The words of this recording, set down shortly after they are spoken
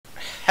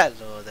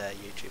Hello there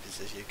YouTube,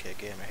 this is UK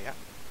Gamer here.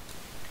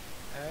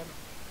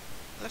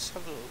 Let's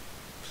have a little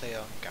play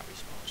on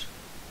Garry's mod.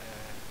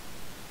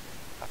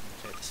 Haven't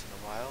played this in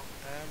a while.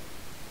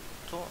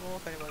 Don't know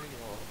if anybody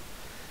knows.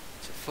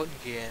 It's a fun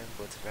game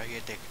but it's very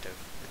addictive.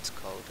 It's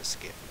called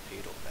Escape from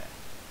Pedo.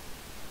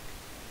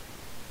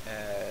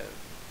 I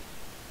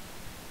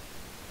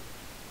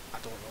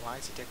don't know why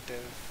it's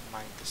addictive,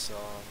 mind the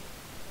song.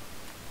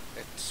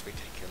 It's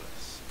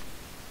ridiculous.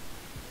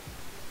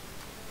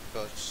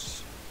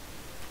 But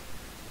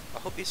I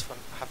hope you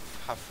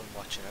have fun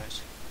watching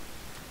it.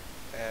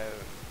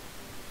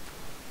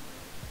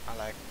 I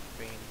like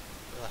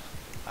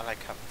I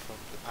like having fun.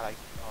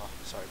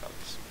 Sorry about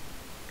this.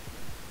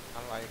 I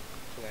like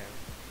playing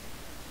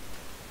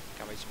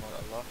Garry's mod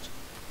a lot.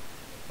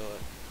 But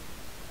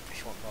if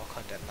you want more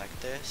content like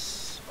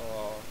this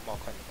or more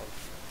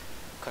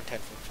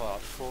content from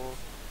Fallout 4,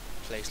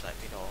 please let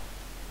me know.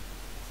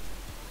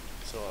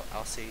 So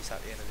I'll see you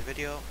at the end of the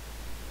video.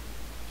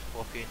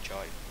 Hope you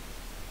enjoy.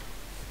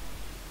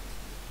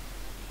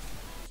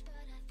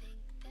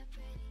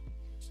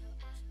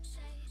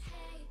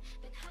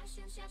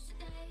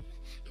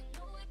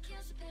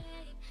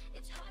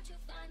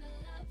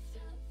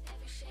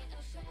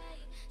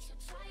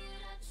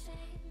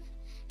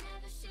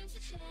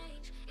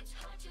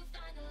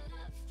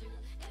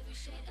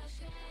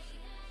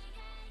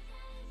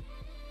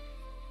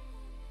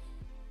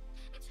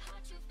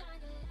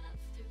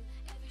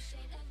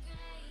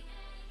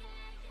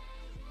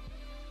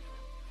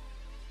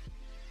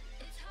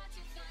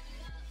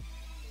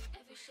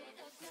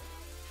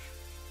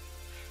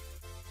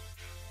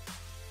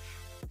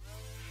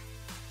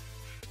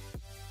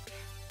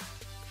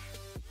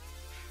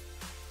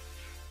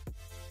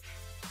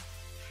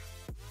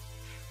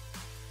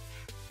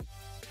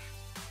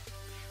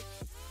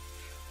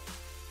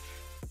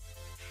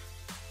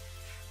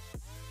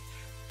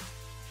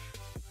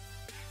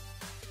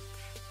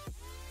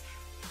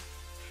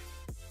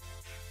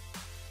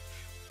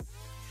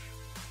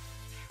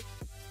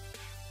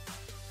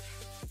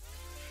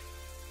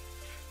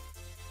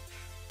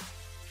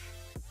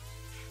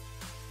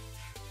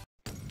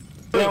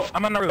 No,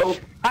 I'm on the roof. Oh.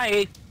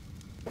 Hi!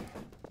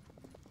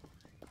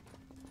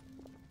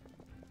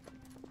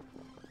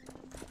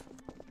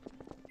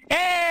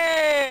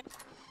 Hey!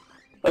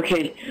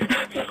 Okay,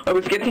 I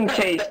was getting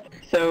chased,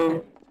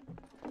 so...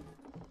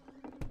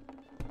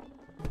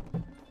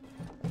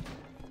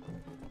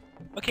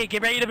 Okay,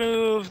 get ready to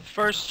move.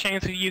 First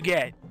chance that you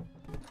get.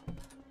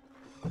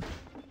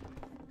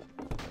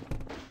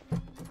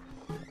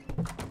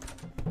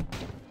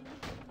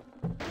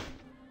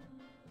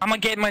 I'm gonna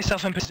get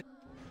myself in position.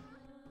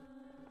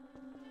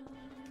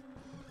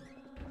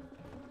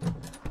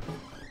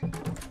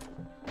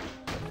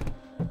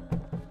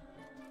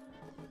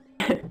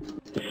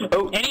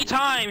 Oh.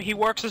 Anytime he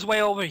works his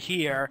way over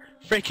here,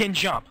 freaking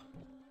jump.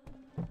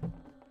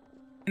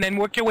 And then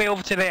work your way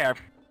over to there.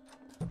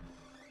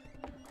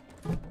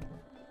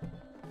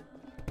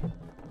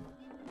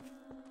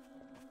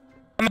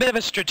 I'm a bit of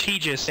a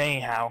strategist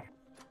anyhow.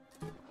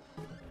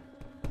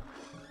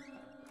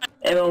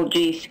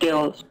 MLG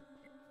skills.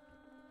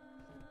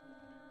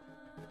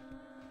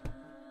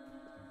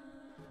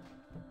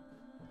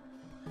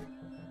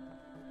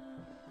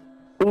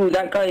 Ooh,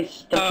 that guy's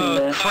stuck in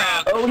there.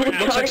 Crap. Oh, he's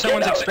Looks like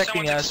someone's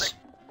expecting us.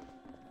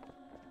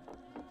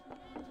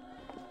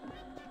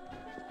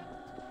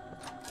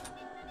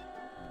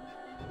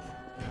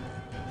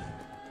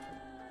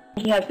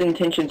 He has the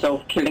intentions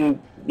of killing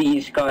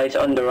these guys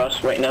under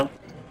us right now.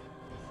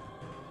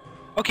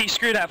 Okay,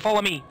 screw that.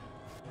 Follow me.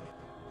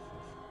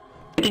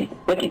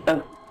 What did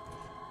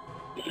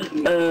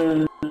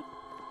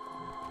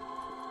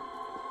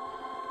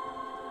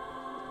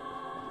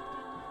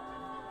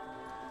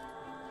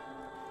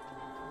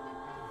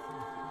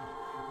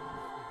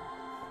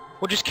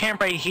We'll just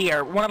camp right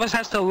here. One of us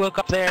has to look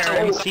up there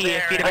and see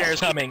if Peter Bear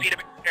is humming.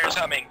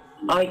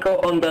 I go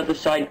on the other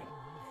side.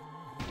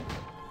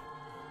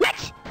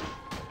 What?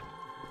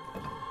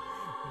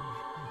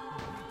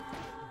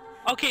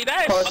 Okay,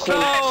 that is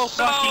so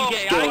fucking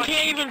gay. I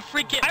can't even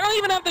freaking. I don't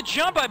even have the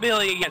jump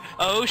ability yet.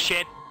 Oh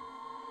shit.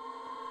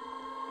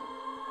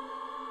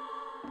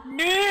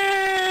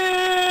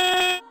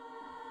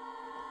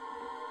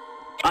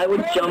 I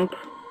would jump.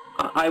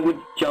 I would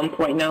jump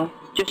right now.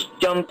 Just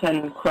jump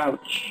and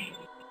crouch.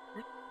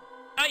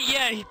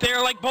 Yeah,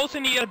 they're like both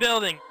in the other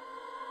building.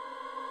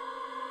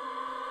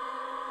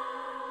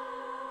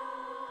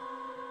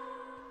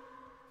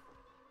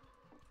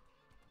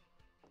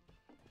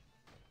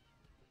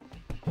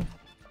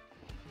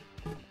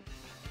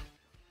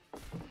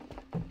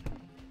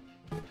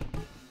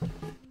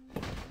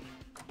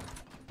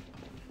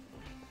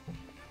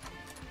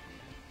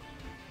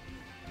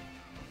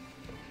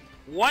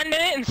 One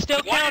minute and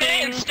still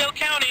counting.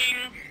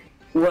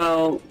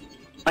 Well,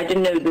 I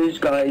didn't know those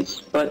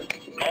guys, but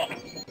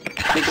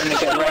they're gonna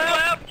get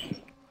right.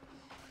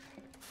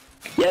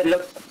 Yeah,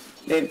 look,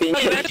 they've been.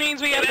 Hey, that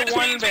means we have the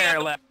one bear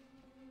left.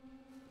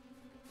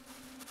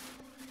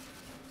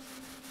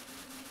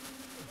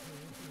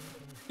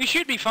 We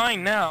should be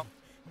fine now.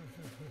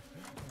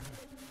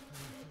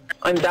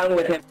 I'm down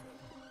with him.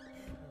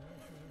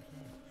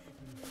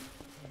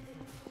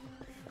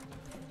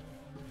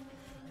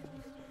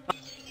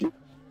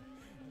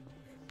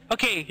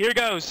 Okay, here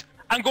goes.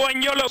 I'm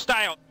going YOLO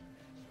style.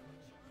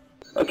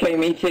 Okay,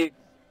 me too.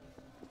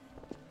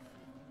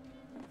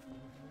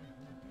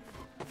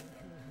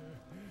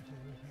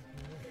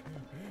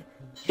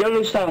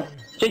 YOLO style.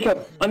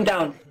 Jacob, I'm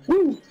down.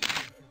 Woo!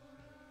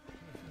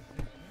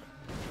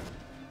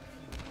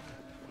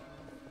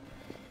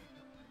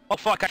 Oh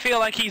fuck, I feel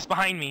like he's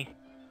behind me.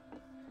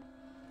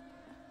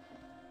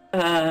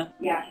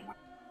 Yeah.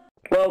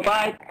 Well,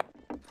 bye.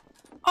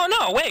 Oh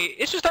no, wait,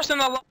 it's just us in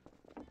the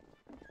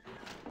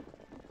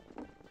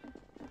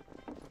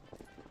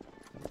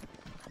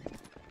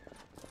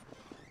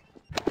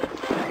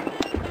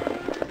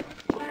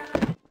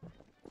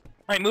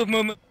Alright,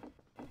 move.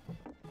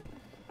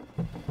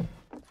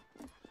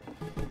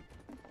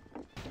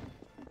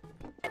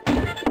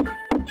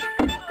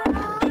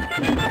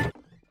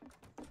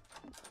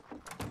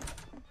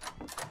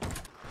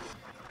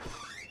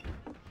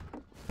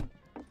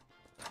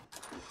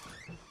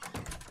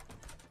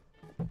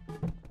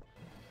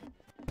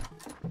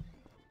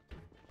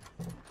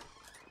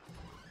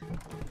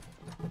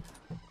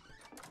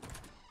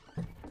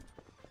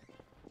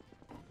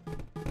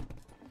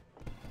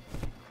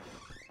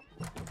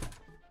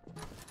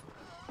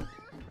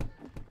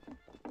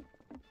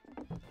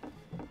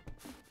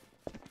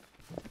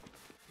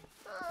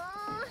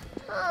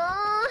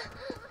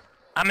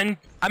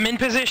 I'm in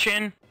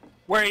position.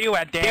 Where are you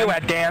at,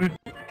 Dan?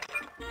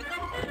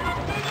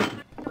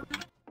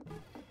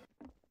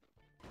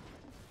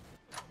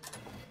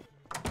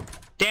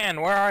 Dan,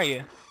 where are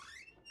you?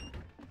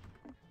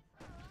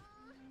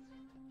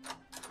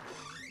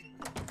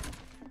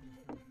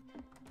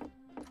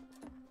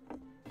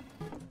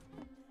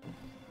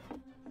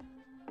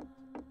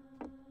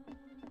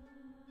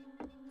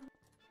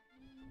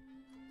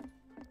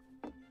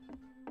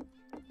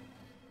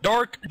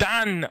 Dark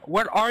Dan,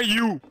 where are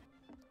you?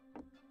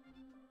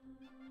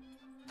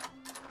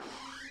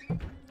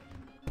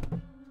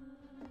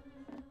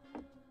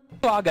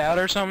 Log out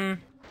or something?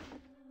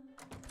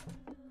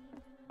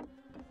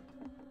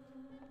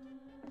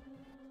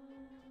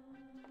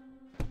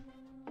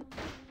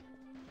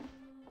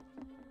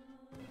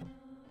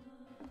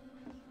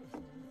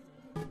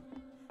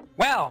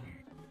 Well,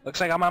 looks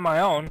like I'm on my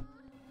own.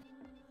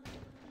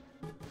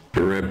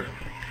 RIP.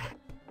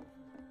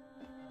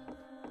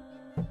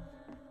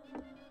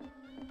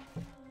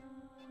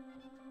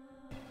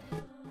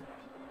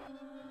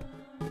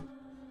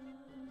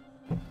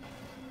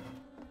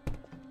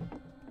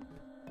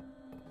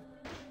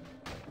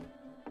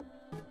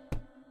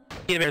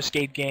 Get a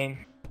escape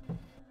game.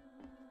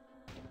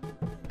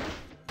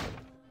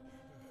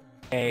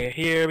 Okay,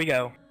 here we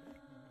go.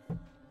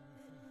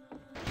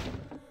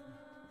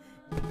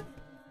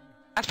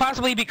 That's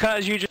possibly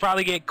because you just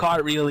probably get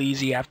caught real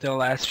easy after the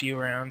last few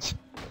rounds.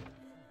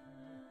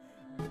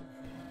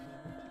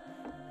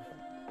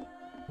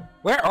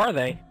 Where are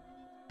they?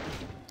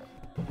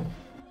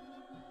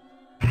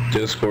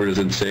 Discord, is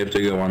it safe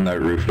to go on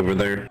that roof over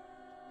there?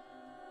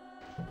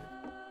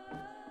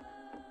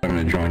 I'm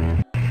gonna join you.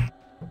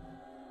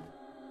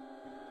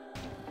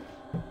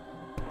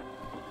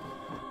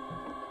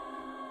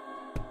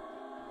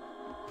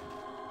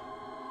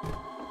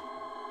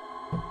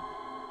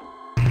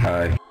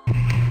 Hi.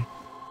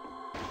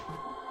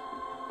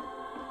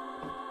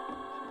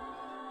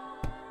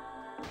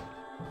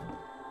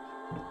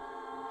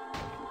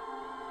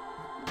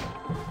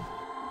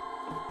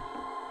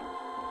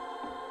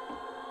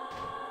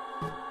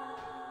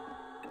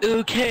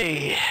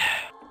 Okay.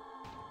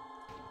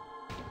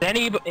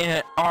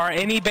 Are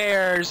any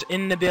bears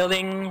in the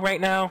building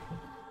right now?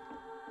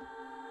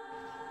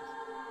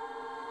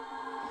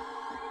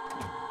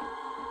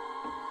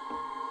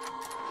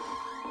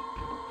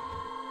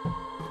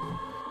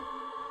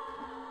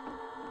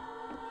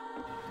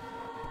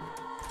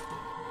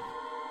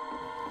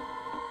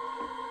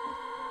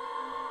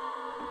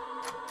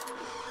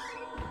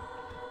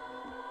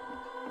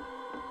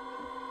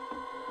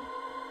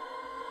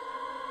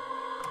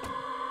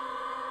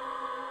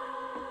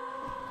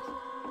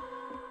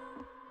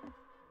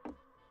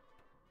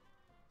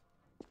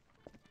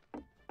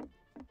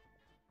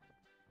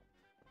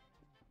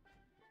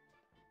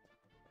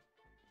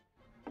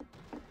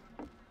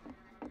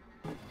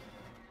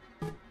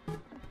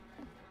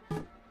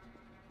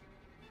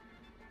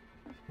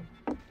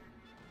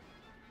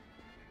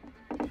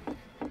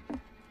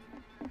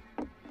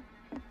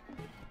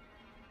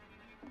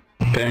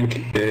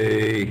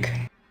 Pancake.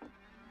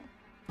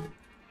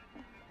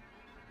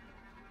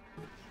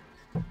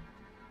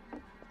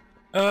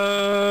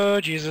 Oh,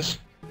 Jesus.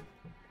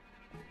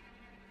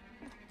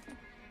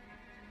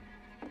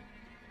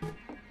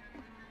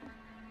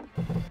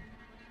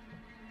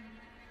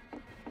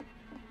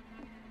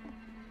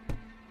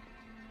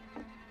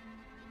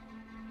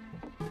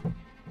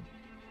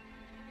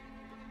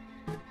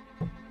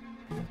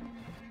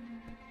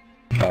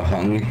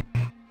 Hung.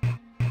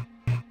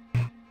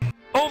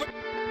 Over.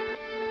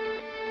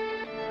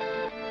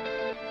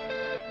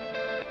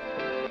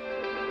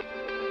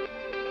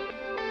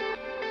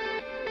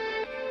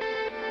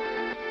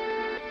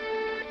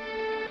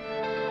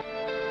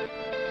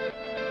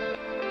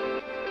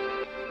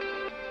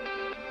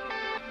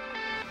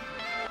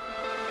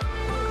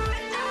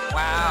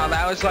 Wow,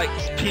 that was like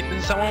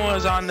someone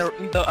was on the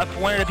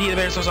one of the pita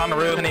bears was on the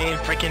roof and they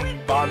didn't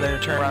freaking bother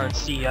to turn around and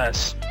see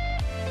us.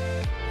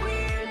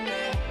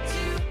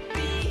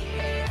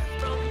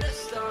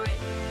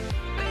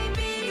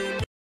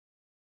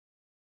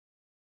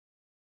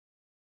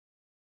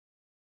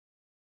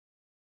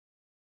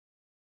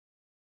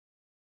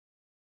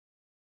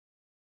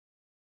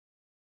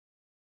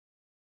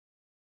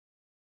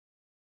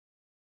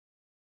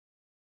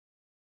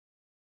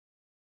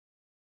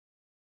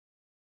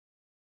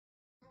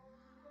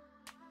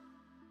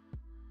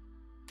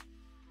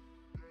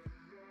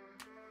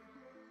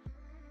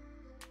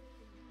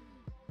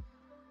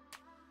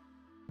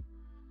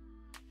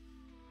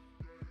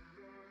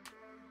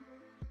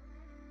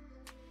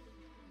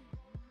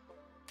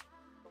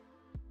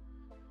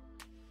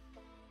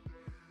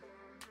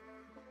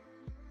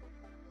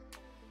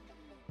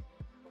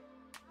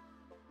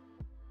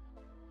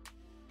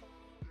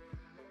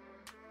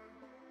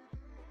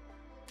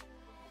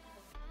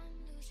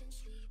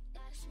 Sleep,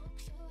 gotta smoke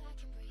so I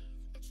can breathe.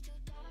 It's too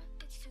dark,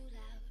 it's too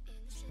loud in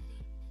the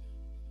city.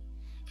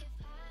 If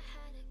I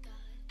had a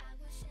god, I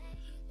would say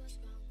he was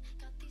wrong.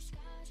 Got these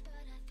scars, but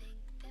I think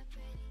they're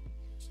pretty.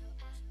 So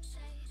I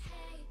say,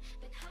 hey,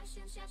 been high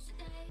since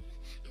yesterday.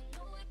 You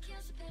know it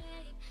kills the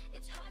pain.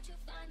 It's hard to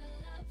find a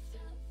love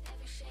through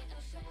every shade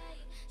of gray.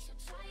 So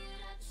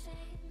tired of the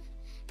same,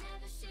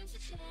 never seems to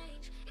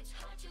change. It's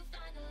hard to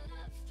find a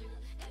love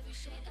through every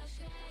shade of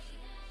gray.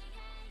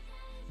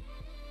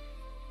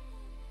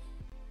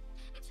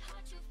 It's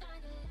hard to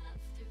find a love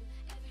through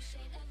every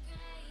shade of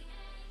gray.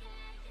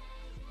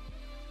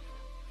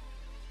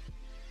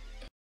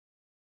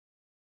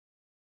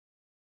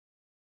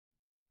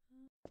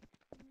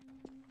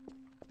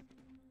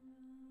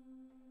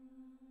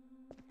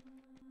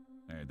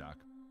 Hey, Doc.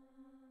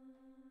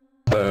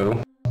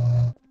 Hello.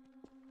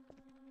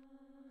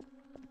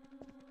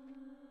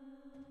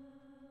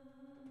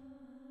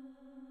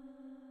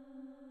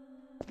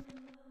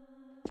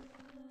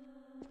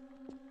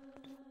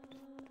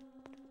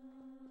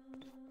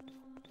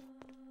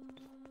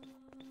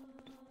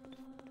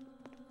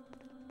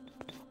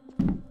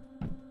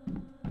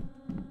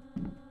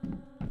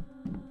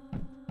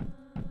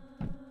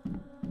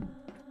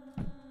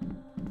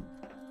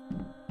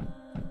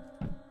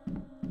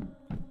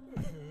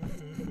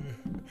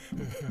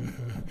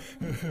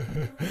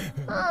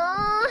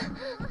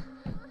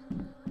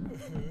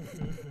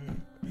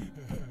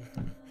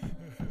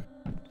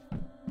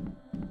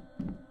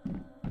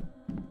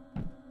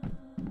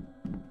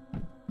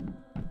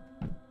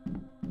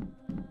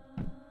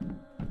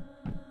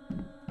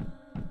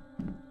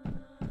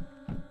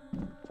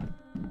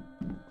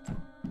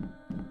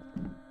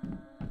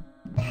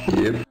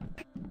 Yep.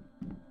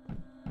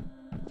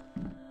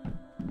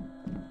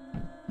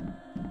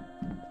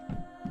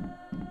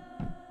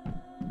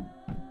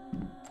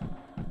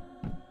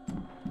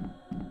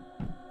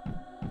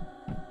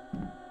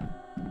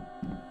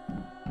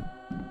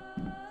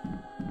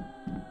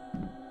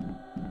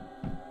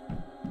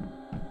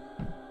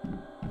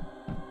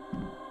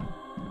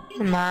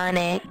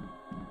 Money.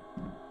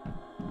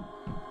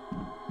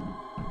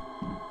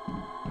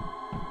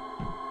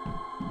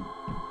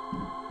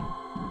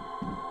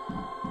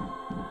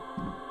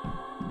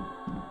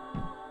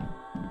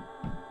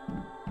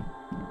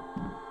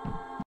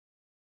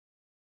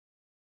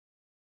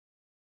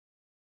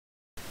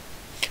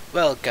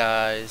 Well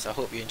guys, I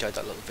hope you enjoyed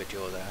that little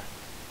video there.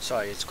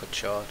 Sorry it's cut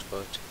short,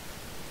 but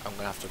I'm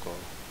gonna have to go.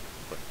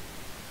 But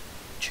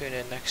tune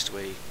in next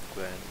week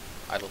when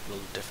I'll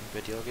upload a different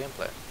video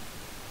gameplay.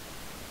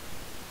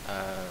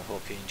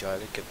 Hope you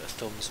enjoyed it. Give it a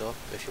thumbs up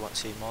if you want to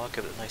see more,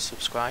 give it a nice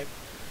subscribe,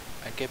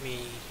 and give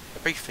me a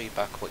brief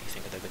feedback what you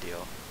think of the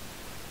video.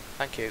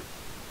 Thank you.